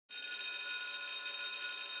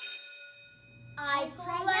I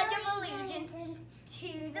pledge allegiance to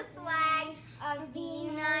the flag of the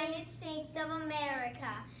United States of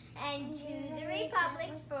America and to the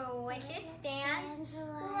republic for which it stands,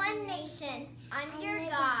 one nation, under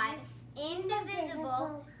God,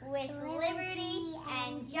 indivisible, with liberty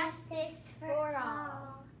and justice for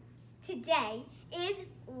all. Today is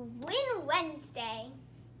Win Wednesday.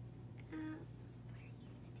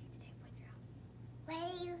 What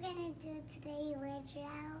are you going to do today,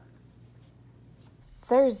 Woodrow?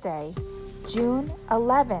 Thursday, June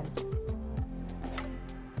 11th.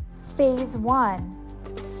 Phase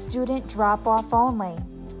 1, student drop-off only.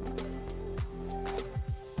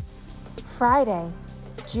 Friday,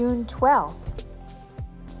 June 12th.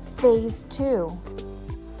 Phase 2,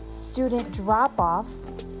 student drop-off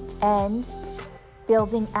and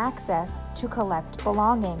building access to collect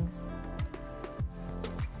belongings.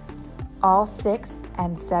 All 6th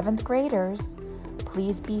and 7th graders,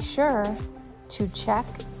 please be sure to check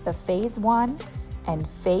the Phase 1 and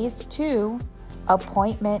Phase 2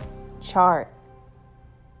 appointment chart.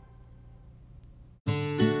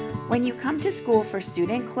 When you come to school for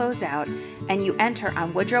student closeout and you enter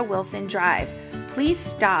on Woodrow Wilson Drive, please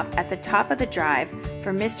stop at the top of the drive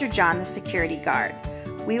for Mr. John, the security guard.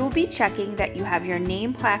 We will be checking that you have your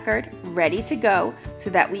name placard ready to go so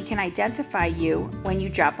that we can identify you when you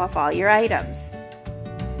drop off all your items.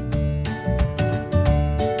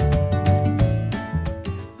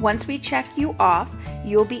 Once we check you off,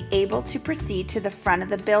 you'll be able to proceed to the front of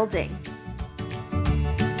the building.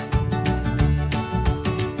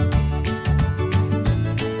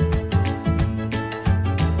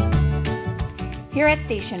 Here at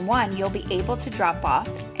Station 1, you'll be able to drop off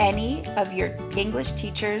any of your English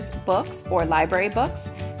teacher's books or library books.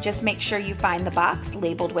 Just make sure you find the box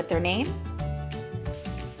labeled with their name.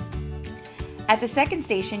 At the second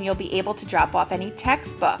station, you'll be able to drop off any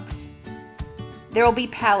textbooks. There will be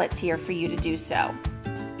pallets here for you to do so.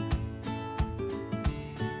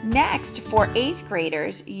 Next, for 8th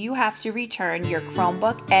graders, you have to return your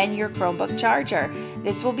Chromebook and your Chromebook charger.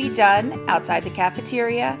 This will be done outside the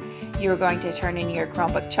cafeteria. You're going to turn in your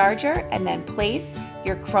Chromebook charger and then place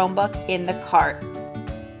your Chromebook in the cart.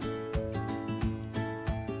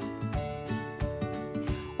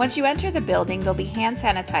 Once you enter the building, there'll be hand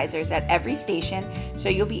sanitizers at every station, so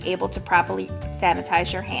you'll be able to properly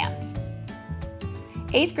sanitize your hands.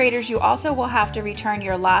 8th graders, you also will have to return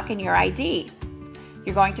your lock and your ID.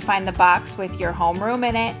 You're going to find the box with your homeroom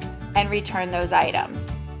in it and return those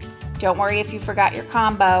items. Don't worry if you forgot your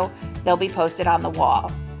combo, they'll be posted on the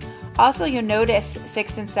wall. Also, you'll notice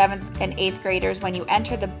 6th and 7th and 8th graders, when you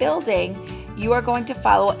enter the building, you are going to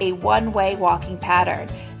follow a one-way walking pattern.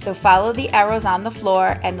 So follow the arrows on the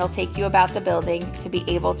floor and they'll take you about the building to be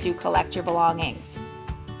able to collect your belongings.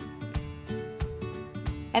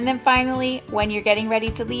 And then finally, when you're getting ready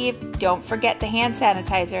to leave, don't forget the hand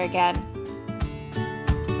sanitizer again.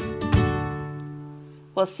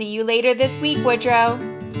 We'll see you later this week, Woodrow.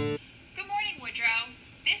 Good morning, Woodrow.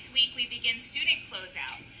 This week we begin student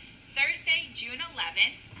closeout. Thursday, June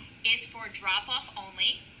 11th is for drop-off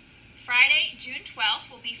only. Friday, June 12th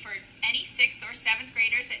will be for any 6th or 7th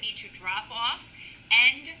graders that need to drop off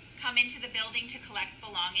and come into the building to collect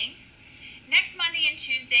belongings. Next Monday and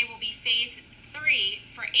Tuesday will be Phase 3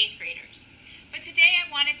 for 8th graders. But today I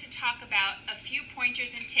wanted to talk about a few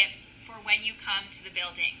pointers and tips for when you come to the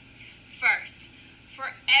building. First,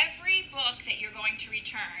 for every book that you're going to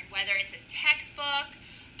return, whether it's a textbook,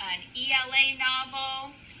 an ELA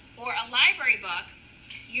novel, or a library book,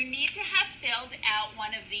 you need to have filled out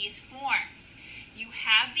one of these forms. You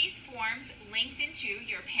have these forms linked into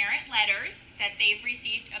your parent letters that they've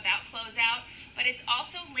received about closeout, but it's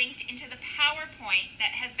also linked into the PowerPoint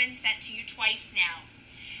that has been sent to you twice now.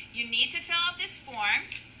 You need to fill out this form,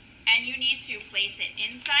 and you need to place it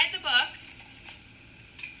inside the book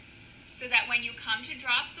so that when you come to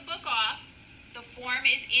drop the book off, the form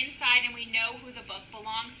is inside and we know who the book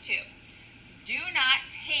belongs to. Do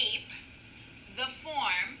not tape the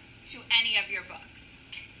form to any of your books.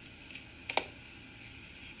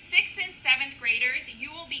 6th and 7th graders,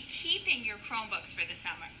 you will be keeping your Chromebooks for the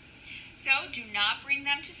summer. So do not bring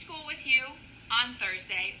them to school with you on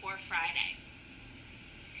Thursday or Friday.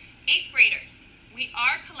 8th graders, we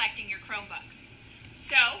are collecting your Chromebooks.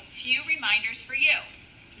 So, few reminders for you.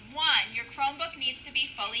 1, your Chromebook needs to be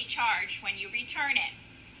fully charged when you return it.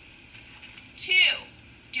 2,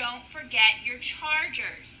 don't forget your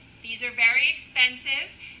chargers. These are very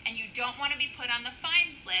expensive and you don't want to be put on the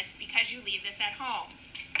fines list because you leave this at home.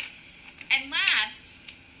 And last,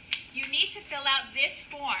 you need to fill out this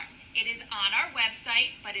form. It is on our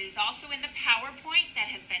website, but it is also in the PowerPoint that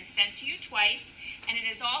has been sent to you twice. and it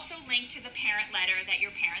is also linked to the parent letter that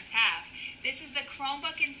your parents have. This is the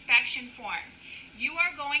Chromebook inspection form. You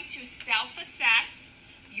are going to self-assess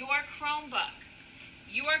your Chromebook.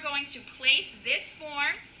 You are going to place this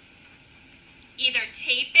form, either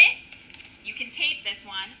tape it, you can tape this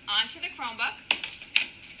one onto the Chromebook,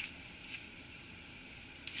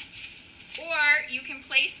 or you can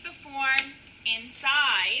place the form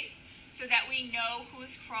inside so that we know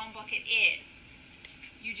whose Chromebook it is.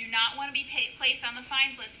 You do not want to be placed on the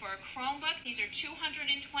fines list for a Chromebook. These are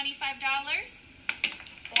 $225.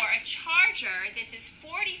 Or a charger, this is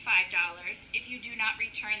 $45 if you do not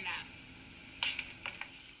return them.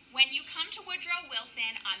 When you come to Woodrow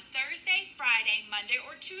Wilson on Thursday, Friday, Monday,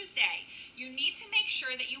 or Tuesday, you need to make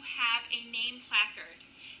sure that you have a name placard.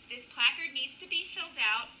 This placard needs to be filled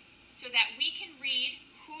out so that we can read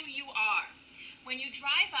who you are. When you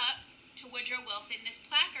drive up to Woodrow Wilson, this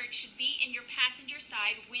placard should be in your passenger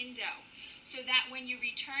side window so that when you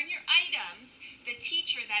return your items, the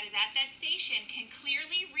teacher that is at that station can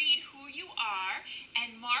clearly read who you are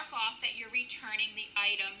and mark off that you're returning the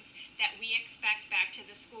items that we expect back to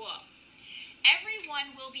the school.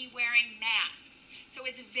 Everyone will be wearing masks, so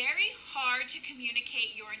it's very hard to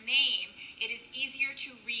communicate your name. It is easier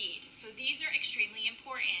to read, so these are extremely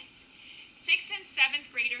important. 6th and 7th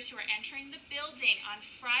graders who are entering the building on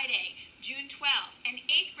Friday, June 12th, and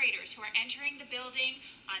 8th graders who are entering the building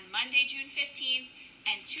on Monday, June 15th,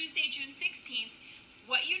 and Tuesday, June 16th,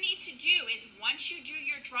 what you need to do is once you do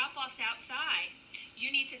your drop-offs outside, you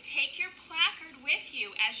need to take your placard with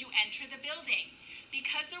you as you enter the building,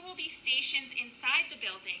 because there will be stations inside the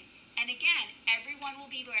building, and again, everyone will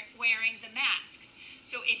be wearing the masks.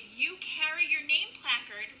 So if you carry your name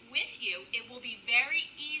placard with you, it will be very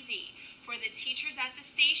easy for the teachers at the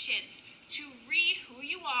stations to read who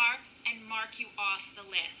you are and mark you off the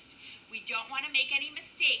list. We don't want to make any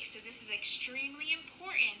mistakes, so this is extremely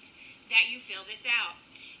important that you fill this out.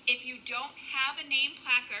 If you don't have a name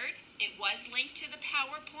placard, it was linked to the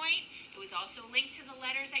PowerPoint, it was also linked to the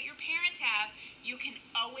letters that your parents have, you can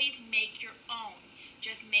always make your own.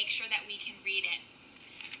 Just make sure that we can read it.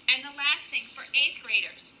 And the last thing, for 8th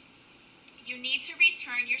graders, you need to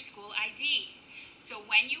return your school ID. So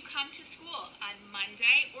when you come to school on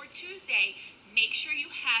Monday or Tuesday, make sure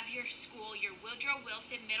you have your school, your Woodrow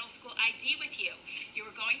Wilson Middle School ID with you. You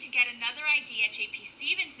are going to get another ID at J.P.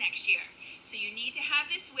 Stevens next year. So you need to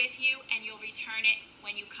have this with you, and you'll return it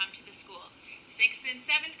when you come to the school. 6th and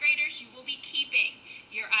 7th graders, you will be keeping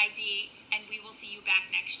your ID, and we will see you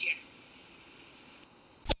back next year.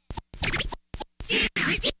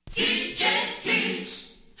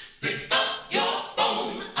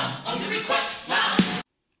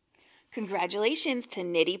 Congratulations to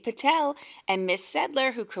Nidhi Patel and Miss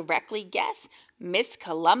Sedler, who correctly guessed Miss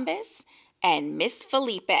Columbus and Miss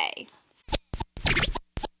Felipe.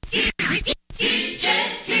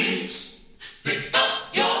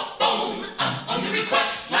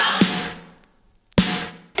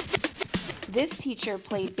 This teacher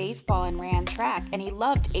played baseball and ran track, and he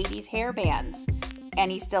loved 80s hair bands,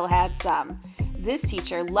 and he still had some. This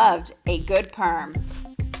teacher loved a good perm.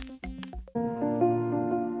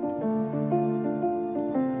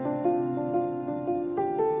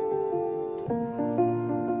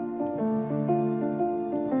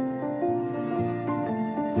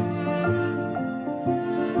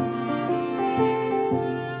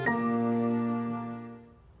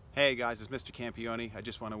 Hey guys, it's Mr. Campione. I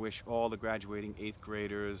just want to wish all the graduating 8th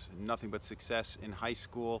graders nothing but success in high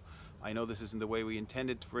school. I know this isn't the way we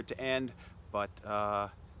intended for it to end, but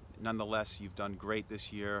nonetheless, you've done great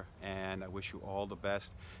this year, and I wish you all the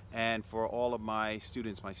best. And for all of my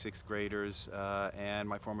students, my 6th graders and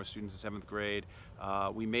my former students in 7th grade,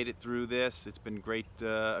 we made it through this. It's been great,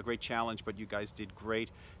 a great challenge, but you guys did great,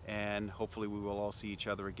 and hopefully we will all see each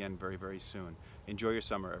other again very, very soon. Enjoy your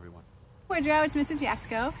summer, everyone. Woodrow, it's Mrs.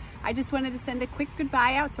 Yasko. I just wanted to send a quick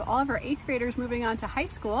goodbye out to all of our 8th graders moving on to high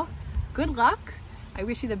school. Good luck. I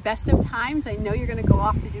wish you the best of times. I know you're going to go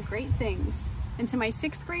off to do great things. And to my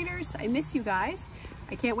 6th graders, I miss you guys.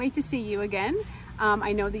 I can't wait to see you again.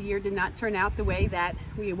 I know the year did not turn out the way that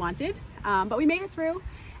we wanted, but we made it through.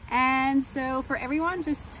 And so for everyone,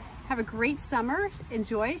 just have a great summer.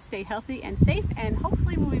 Enjoy, stay healthy and safe, and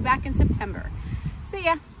hopefully we'll be back in September. See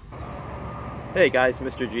ya. Hey guys,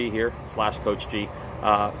 Mr. G here, / Coach G.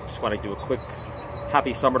 Just want to do a quick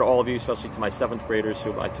happy summer to all of you, especially to my 7th graders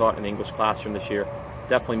who I taught in the English classroom this year.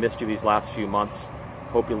 Definitely missed you these last few months.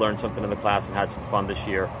 Hope you learned something in the class and had some fun this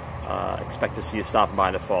year. Expect to see you stopping by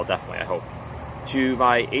in the fall, definitely, I hope. To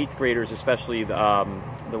my 8th graders, especially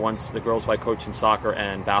the girls who I coach in soccer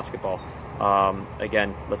and basketball.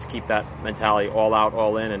 Again, let's keep that mentality all out,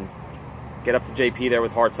 all in, and get up to JP there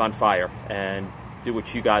with hearts on fire and do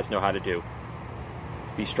what you guys know how to do.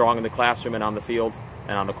 Be strong in the classroom and on the field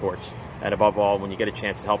and on the courts. And above all, when you get a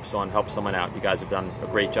chance to help someone out. You guys have done a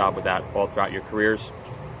great job with that all throughout your careers.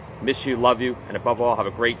 Miss you, love you, and above all, have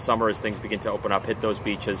a great summer as things begin to open up. Hit those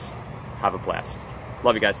beaches. Have a blast.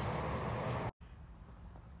 Love you guys.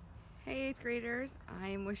 Hey 8th graders, I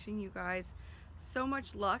am wishing you guys so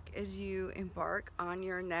much luck as you embark on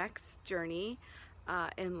your next journey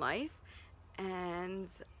in life, and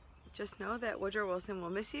just know that Woodrow Wilson will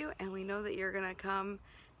miss you, and we know that you're gonna come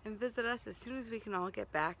and visit us as soon as we can all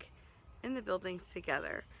get back in the buildings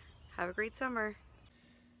together. Have a great summer.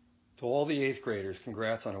 To all the 8th graders,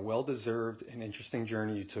 congrats on a well-deserved and interesting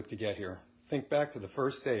journey you took to get here. Think back to the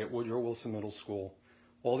first day at Woodrow Wilson Middle School,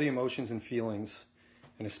 all the emotions and feelings,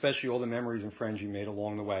 and especially all the memories and friends you made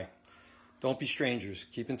along the way. Don't be strangers.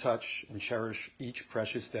 Keep in touch and cherish each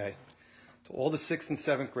precious day. To all the 6th and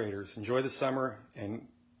 7th graders, enjoy the summer, and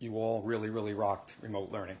you all really, really rocked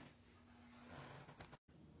remote learning.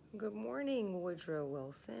 Good morning, Woodrow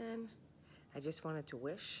Wilson. I just wanted to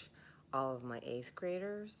wish all of my 8th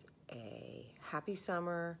graders a happy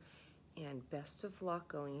summer and best of luck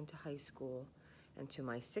going into high school. And to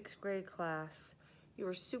my 6th grade class, you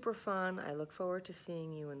were super fun. I look forward to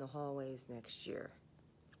seeing you in the hallways next year.